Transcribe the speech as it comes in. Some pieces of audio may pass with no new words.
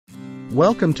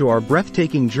Welcome to our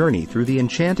breathtaking journey through the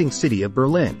enchanting city of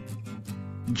Berlin.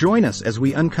 Join us as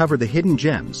we uncover the hidden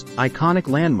gems, iconic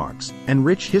landmarks, and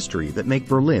rich history that make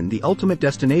Berlin the ultimate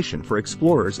destination for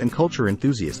explorers and culture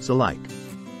enthusiasts alike.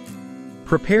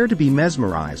 Prepare to be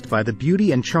mesmerized by the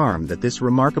beauty and charm that this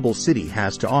remarkable city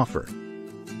has to offer.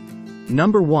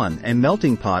 Number 1. A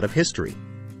melting pot of history.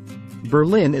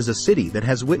 Berlin is a city that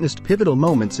has witnessed pivotal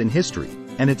moments in history,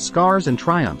 and its scars and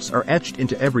triumphs are etched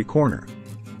into every corner.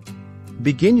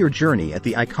 Begin your journey at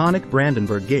the iconic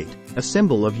Brandenburg Gate, a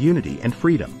symbol of unity and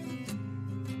freedom.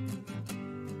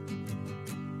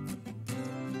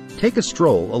 Take a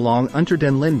stroll along Unter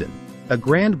den Linden, a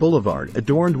grand boulevard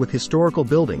adorned with historical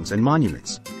buildings and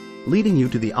monuments, leading you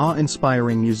to the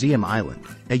awe-inspiring Museum Island,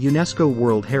 a UNESCO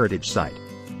World Heritage Site.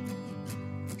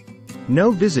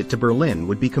 No visit to Berlin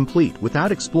would be complete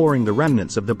without exploring the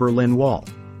remnants of the Berlin Wall.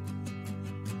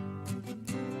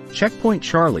 Checkpoint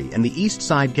Charlie and the East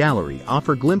Side Gallery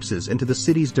offer glimpses into the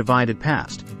city's divided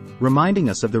past, reminding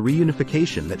us of the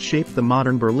reunification that shaped the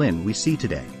modern Berlin we see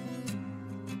today.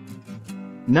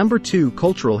 Number 2.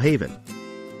 Cultural Haven.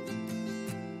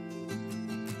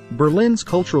 Berlin's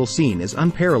cultural scene is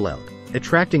unparalleled,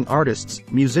 attracting artists,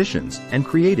 musicians, and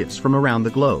creatives from around the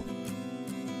globe.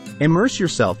 Immerse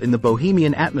yourself in the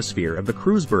bohemian atmosphere of the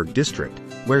Kreuzberg district,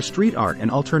 where street art and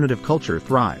alternative culture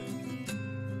thrive.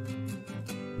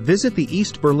 Visit the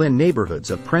East Berlin neighborhoods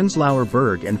of Prenzlauer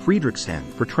Berg and Friedrichshain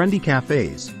for trendy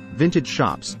cafes, vintage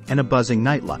shops, and a buzzing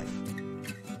nightlife.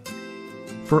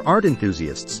 For art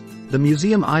enthusiasts, the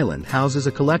Museum Island houses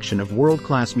a collection of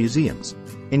world-class museums,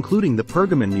 including the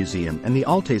Pergamon Museum and the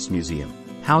Altes Museum,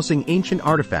 housing ancient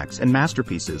artifacts and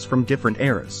masterpieces from different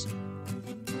eras.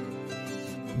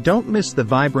 Don't miss the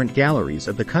vibrant galleries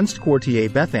of the Kunstquartier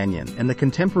Bethanien and the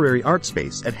contemporary art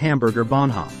space at Hamburger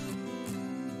Bahnhof.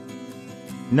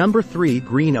 Number 3.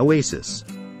 Green Oasis.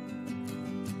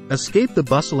 Escape the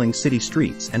bustling city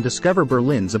streets and discover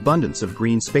Berlin's abundance of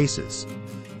green spaces.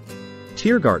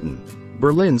 Tiergarten,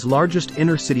 Berlin's largest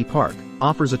inner-city park,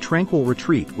 offers a tranquil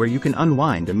retreat where you can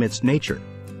unwind amidst nature.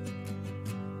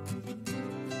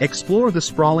 Explore the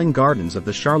sprawling gardens of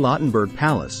the Charlottenburg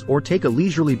Palace or take a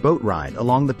leisurely boat ride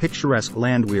along the picturesque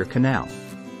Landwehr Canal.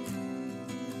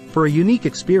 For a unique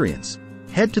experience,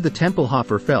 head to the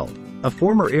Tempelhofer Feld, a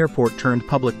former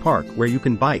airport-turned-public park where you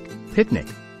can bike, picnic,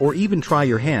 or even try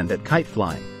your hand at kite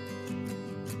flying.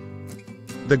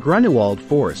 The Grunewald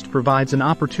Forest provides an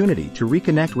opportunity to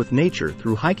reconnect with nature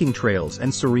through hiking trails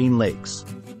and serene lakes.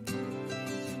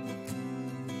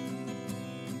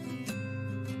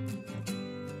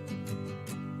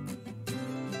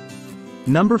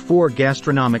 Number 4.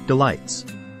 Gastronomic Delights.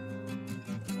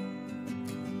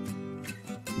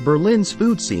 Berlin's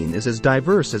food scene is as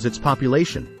diverse as its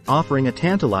population, offering a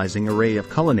tantalizing array of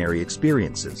culinary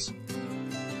experiences.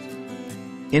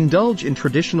 Indulge in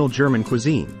traditional German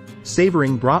cuisine,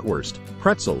 savoring bratwurst,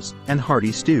 pretzels, and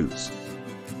hearty stews.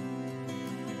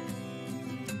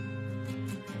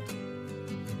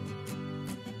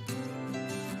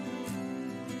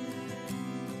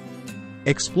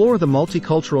 Explore the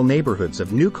multicultural neighborhoods of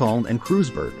Neukölln and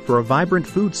Kreuzberg for a vibrant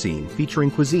food scene featuring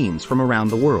cuisines from around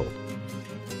the world.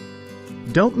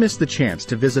 Don't miss the chance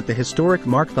to visit the historic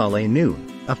Markthalle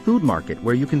Noon, a food market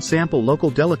where you can sample local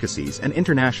delicacies and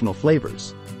international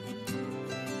flavors.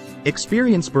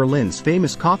 Experience Berlin's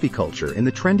famous coffee culture in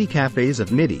the trendy cafes of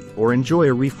Mitte or enjoy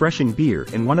a refreshing beer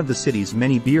in one of the city's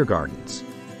many beer gardens.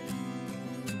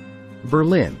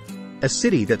 Berlin, a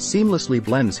city that seamlessly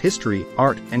blends history,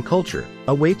 art, and culture,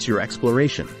 awaits your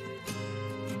exploration.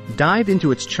 Dive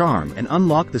into its charm and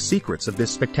unlock the secrets of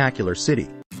this spectacular city.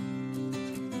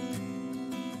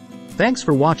 Thanks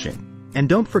for watching, and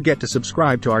don't forget to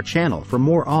subscribe to our channel for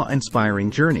more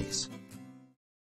awe-inspiring journeys.